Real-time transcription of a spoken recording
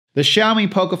The Xiaomi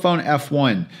Pocophone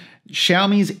F1.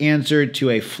 Xiaomi's answer to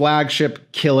a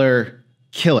flagship killer.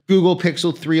 Google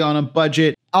Pixel 3 on a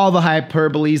budget. All the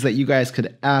hyperboles that you guys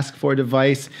could ask for a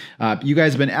device. You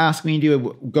guys have been asking me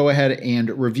to go ahead and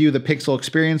review the Pixel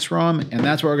Experience ROM, and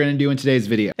that's what we're going to do in today's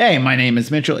video. Hey, my name is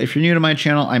Mitchell. If you're new to my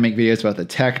channel, I make videos about the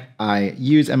tech I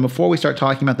use. And before we start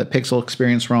talking about the Pixel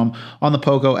Experience ROM on the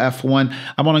Poco F1,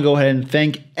 I want to go ahead and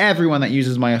thank everyone that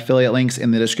uses my affiliate links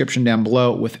in the description down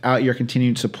below. Without your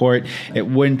continued support, it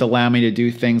wouldn't allow me to do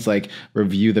things like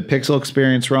review the Pixel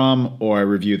Experience ROM or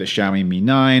review the Xiaomi Mi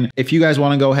 9. If you guys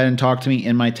want to go ahead and talk to me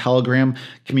in my Telegram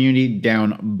community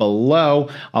down below,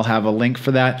 I'll have a link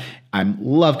for that. I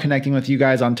love connecting with you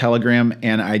guys on Telegram,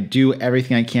 and I do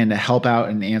everything I can to help out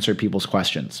and answer people's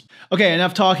questions. Okay,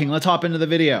 enough talking. Let's hop into the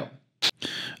video.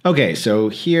 Okay, so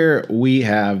here we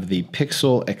have the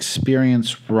Pixel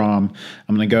Experience ROM.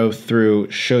 I'm going to go through,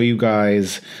 show you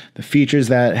guys the features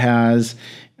that it has.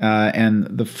 And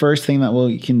the first thing that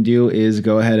we can do is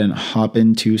go ahead and hop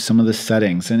into some of the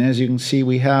settings. And as you can see,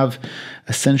 we have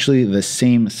essentially the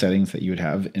same settings that you would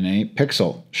have in a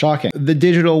Pixel. Shocking. The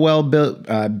digital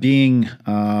well-being,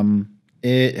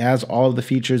 it has all of the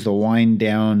features, the wind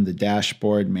down, the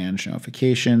dashboard, manage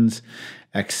notifications,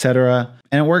 etc.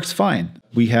 And it works fine.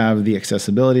 We have the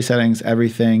accessibility settings,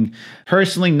 everything.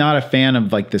 Personally, not a fan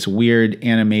of like this weird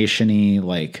animation-y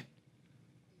like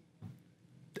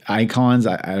icons.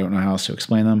 I don't know how else to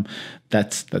explain them.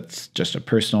 That's just a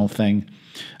personal thing.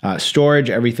 Storage,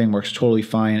 everything works totally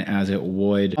fine as it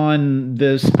would on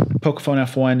this Pocophone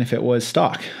F1 if it was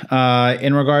stock.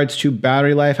 In regards to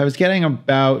battery life, I was getting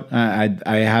about,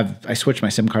 I switched my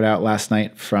SIM card out last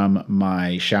night from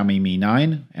my Xiaomi Mi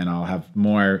 9, and I'll have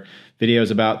more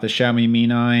videos about the Xiaomi Mi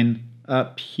 9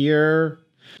 up here.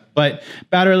 But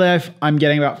battery life, I'm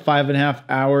getting about 5.5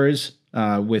 hours.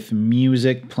 With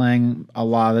music playing a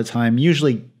lot of the time,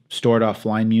 usually stored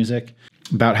offline music,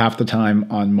 about half the time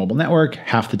on mobile network,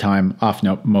 half the time off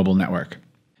mobile network.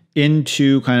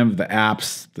 Into kind of the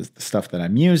apps, the stuff that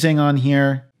I'm using on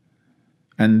here.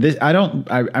 And this,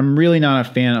 I'm really not a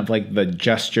fan of like the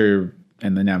gesture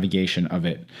and the navigation of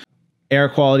it. Air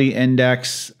quality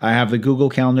index, I have the Google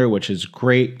Calendar, which is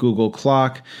great. Google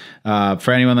Clock.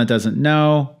 For anyone that doesn't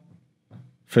know,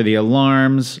 for the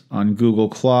alarms on Google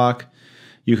Clock,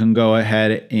 you can go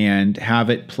ahead and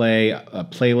have it play a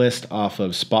playlist off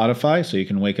of Spotify, so you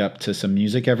can wake up to some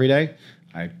music every day.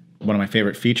 One of my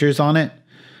favorite features on it,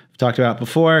 I've talked about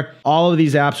before. All of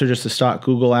these apps are just the stock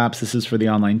Google apps. This is for the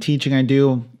online teaching I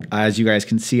do. As you guys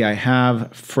can see, I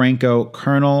have Franco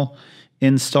kernel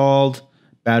installed.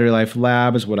 Battery Life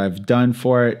Lab is what I've done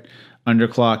for it.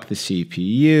 Underclock the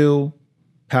CPU.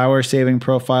 Power saving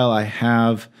profile, I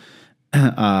have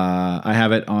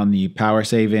it on the power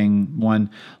saving one.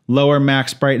 Lower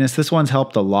max brightness. This one's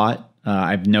helped a lot.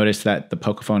 I've noticed that the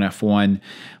Pocophone F1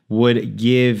 would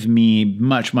give me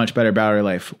much better battery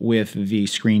life with the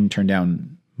screen turned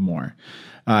down more.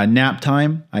 Nap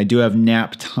time. I do have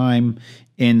nap time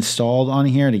installed on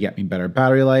here to get me better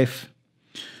battery life.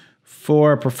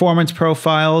 For performance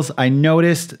profiles, I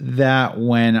noticed that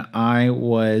when I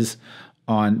was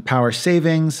on power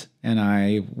savings and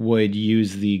I would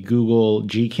use the Google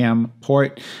Gcam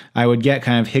port, I would get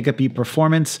kind of hiccupy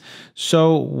performance.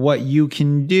 So what you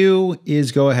can do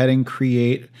is go ahead and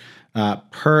create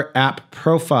per app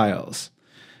profiles.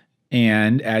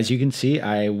 And as you can see,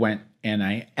 I went and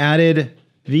I added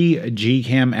the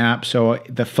Gcam app so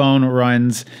the phone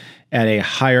runs at a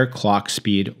higher clock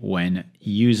speed when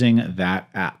using that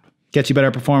app. Gets you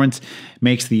better performance,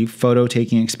 makes the photo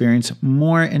taking experience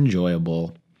more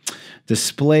enjoyable.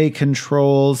 Display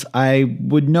controls. I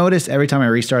would notice every time I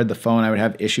restarted the phone, I would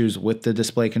have issues with the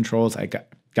display controls. I got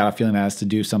a feeling that has to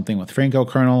do something with Franco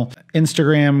kernel.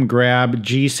 Instagram, Grab,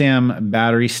 GSAM,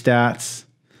 battery stats.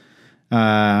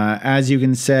 As you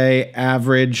can say,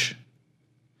 average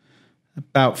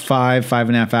about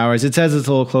 5.5 hours. It says it's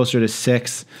a little closer to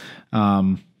 6.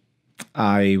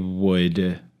 I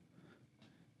would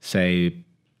say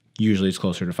usually it's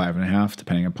closer to 5.5,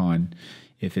 depending upon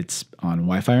if it's on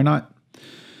Wi-Fi or not.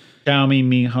 Xiaomi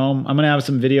Mi Home. I'm going to have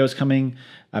some videos coming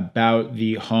about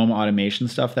the home automation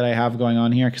stuff that I have going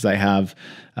on here, because I have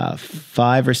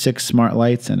 5 or 6 smart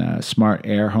lights and a smart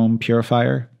air home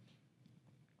purifier.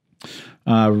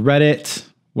 Reddit,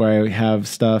 where I have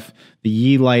stuff,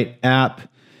 the Yeelight app,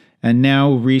 and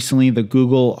now recently the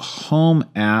Google Home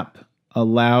app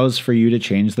allows for you to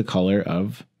change the color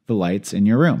of the lights in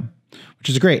your room, which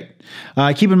is great.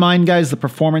 Keep in mind, guys, the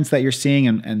performance that you're seeing,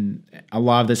 and a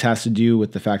lot of this has to do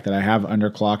with the fact that I have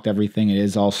underclocked everything. It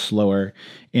is all slower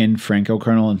in Franco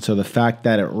kernel, and so the fact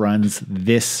that it runs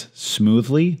this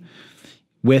smoothly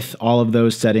with all of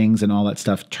those settings and all that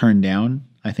stuff turned down,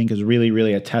 I think is really,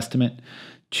 really a testament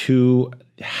to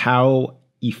how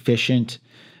efficient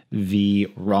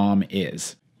the ROM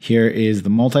is. Here is the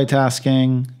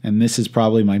multitasking, and this is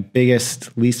probably my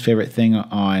biggest, least favorite thing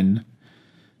on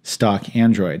stock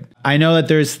Android. I know that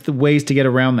there's ways to get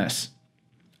around this.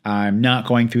 I'm not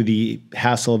going through the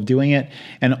hassle of doing it,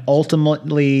 and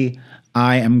ultimately,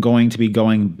 I am going to be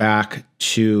going back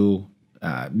to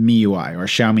MIUI or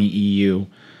Xiaomi EU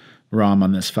ROM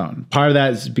on this phone. Part of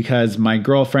that is because my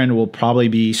girlfriend will probably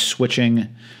be switching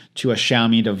to a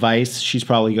Xiaomi device. She's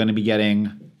probably going to be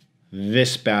getting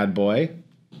this bad boy.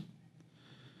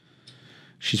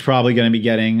 She's probably going to be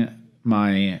getting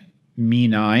my Mi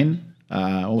 9.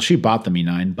 Well, she bought the Mi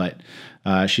 9, but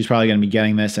she's probably going to be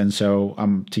getting this. And so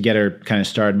to get her kind of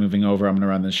started moving over, I'm going to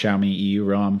run the Xiaomi EU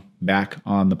ROM back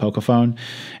on the Poco phone.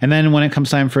 And then when it comes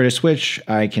time for her to switch,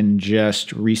 I can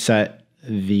just reset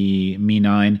the Mi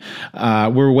 9.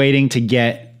 We're waiting to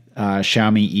get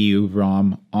Xiaomi EU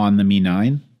ROM on the Mi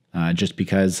 9, just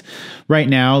because right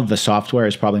now the software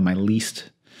is probably my least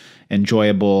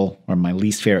enjoyable or my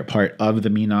least favorite part of the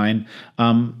Mi 9.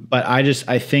 But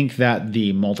I think that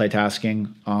the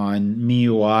multitasking on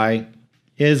MIUI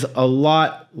is a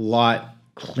lot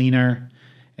cleaner.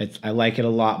 I like it a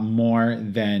lot more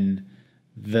than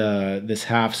this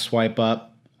half swipe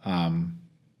up. I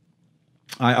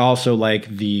also like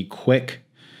the quick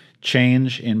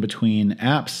change in between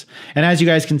apps. And as you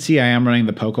guys can see, I am running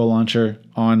the Poco launcher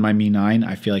on my Mi 9.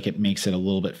 I feel like it makes it a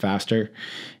little bit faster.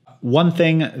 One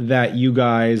thing that you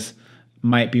guys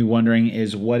might be wondering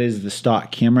is, what is the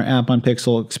stock camera app on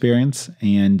Pixel Experience?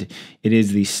 And it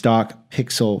is the stock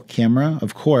Pixel camera,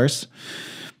 of course.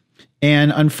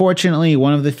 And unfortunately,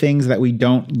 one of the things that we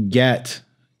don't get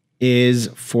is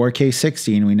 4K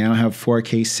 60. And we now have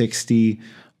 4K 60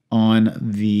 on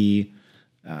the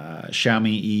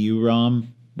Xiaomi EU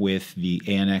ROM with the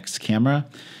ANX camera.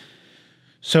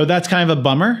 So that's kind of a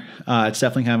bummer. It's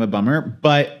definitely kind of a bummer.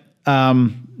 But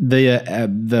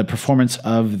the performance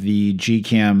of the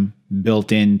Gcam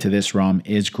built into this ROM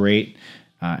is great,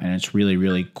 and it's really,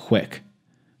 really quick.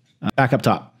 Back up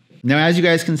top. Now, as you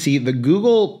guys can see, the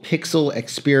Google Pixel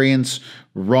Experience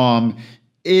ROM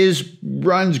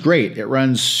runs great. It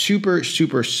runs super,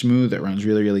 super smooth. It runs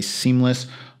really, really seamless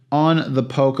on the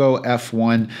Poco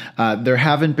F1. There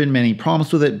haven't been many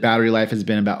problems with it. Battery life has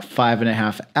been about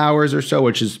 5.5 hours or so,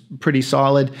 which is pretty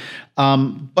solid.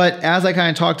 But as I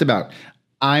kind of talked about,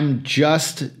 I'm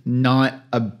just not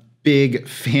a big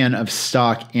fan of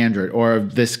stock Android, or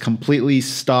of this completely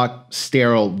stock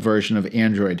sterile version of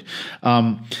Android.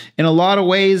 In a lot of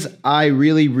ways, I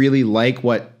really, really like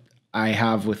what I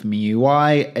have with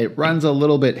MIUI. It runs a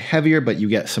little bit heavier, but you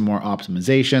get some more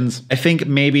optimizations. I think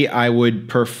maybe I would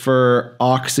prefer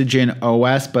Oxygen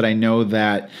OS, but I know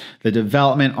that the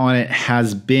development on it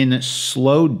has been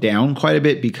slowed down quite a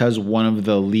bit because one of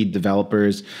the lead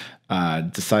developers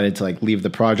decided to leave the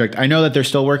project. I know that they're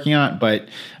still working on it, but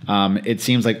it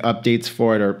seems like updates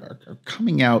for it are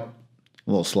coming out a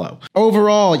little slow.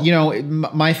 Overall,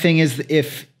 my thing is,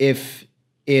 if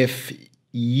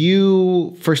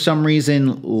you, for some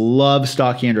reason, love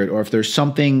stock Android, or if there's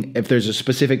a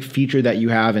specific feature that you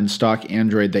have in stock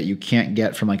Android that you can't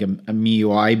get from a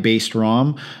MIUI based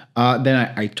ROM,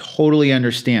 then I totally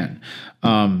understand.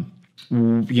 For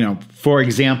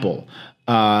example,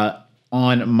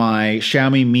 on my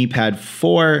Xiaomi Mi Pad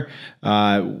 4,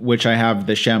 which I have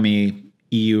the Xiaomi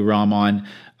EU ROM on,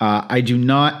 I do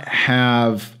not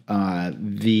have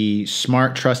the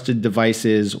Smart Trusted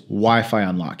Devices Wi-Fi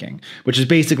unlocking, which is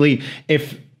basically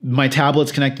if my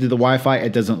tablet's connected to the Wi-Fi,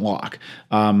 it doesn't lock,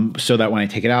 so that when I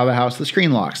take it out of the house, the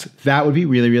screen locks. That would be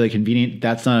really, really convenient.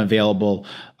 That's not available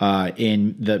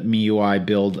in the MIUI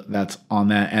build that's on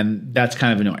that, and that's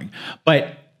kind of annoying.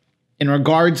 But in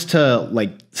regards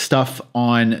to stuff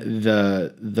on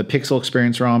the Pixel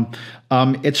Experience ROM,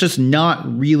 it's just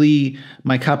not really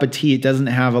my cup of tea. It doesn't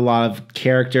have a lot of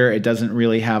character. It doesn't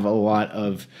really have a lot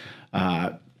of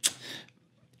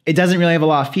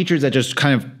features that just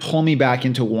kind of pull me back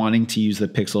into wanting to use the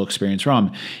Pixel Experience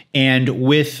ROM. And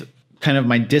with kind of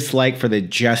my dislike for the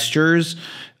gestures,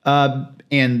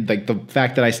 and the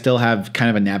fact that I still have kind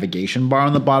of a navigation bar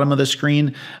on the bottom of the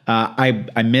screen,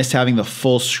 I miss having the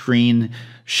full screen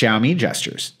Xiaomi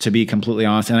gestures, to be completely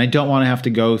honest. And I don't want to have to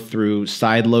go through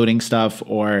side loading stuff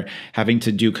or having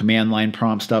to do command line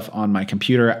prompt stuff on my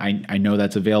computer. I know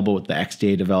that's available with the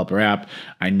XDA developer app.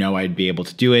 I know I'd be able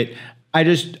to do it. I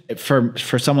just, for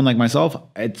someone like myself,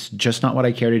 it's just not what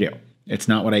I care to do. It's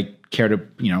not what I care to,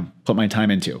 put my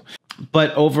time into.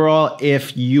 But overall,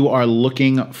 if you are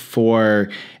looking for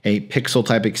a pixel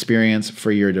type experience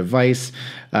for your device,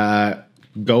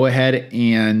 go ahead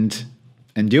and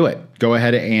do it. Go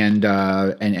ahead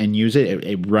and use it.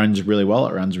 It runs really well.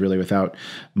 It runs really without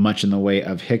much in the way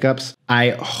of hiccups.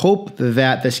 I hope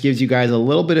that this gives you guys a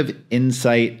little bit of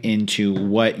insight into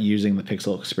what using the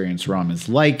Pixel Experience ROM is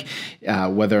like,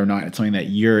 whether or not it's something that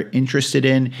you're interested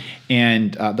in,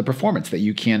 and the performance that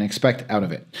you can expect out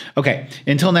of it. Okay,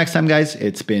 until next time, guys,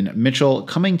 it's been Mitchell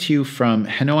coming to you from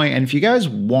Hanoi. And if you guys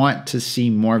want to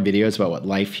see more videos about what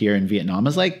life here in Vietnam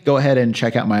is like, go ahead and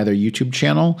check out my other YouTube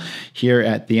channel here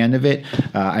at the end of it.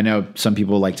 I know some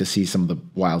people like to see some of the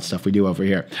wild stuff we do over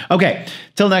here. Okay,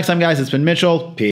 till next time, guys, it's been Mitchell. Peace.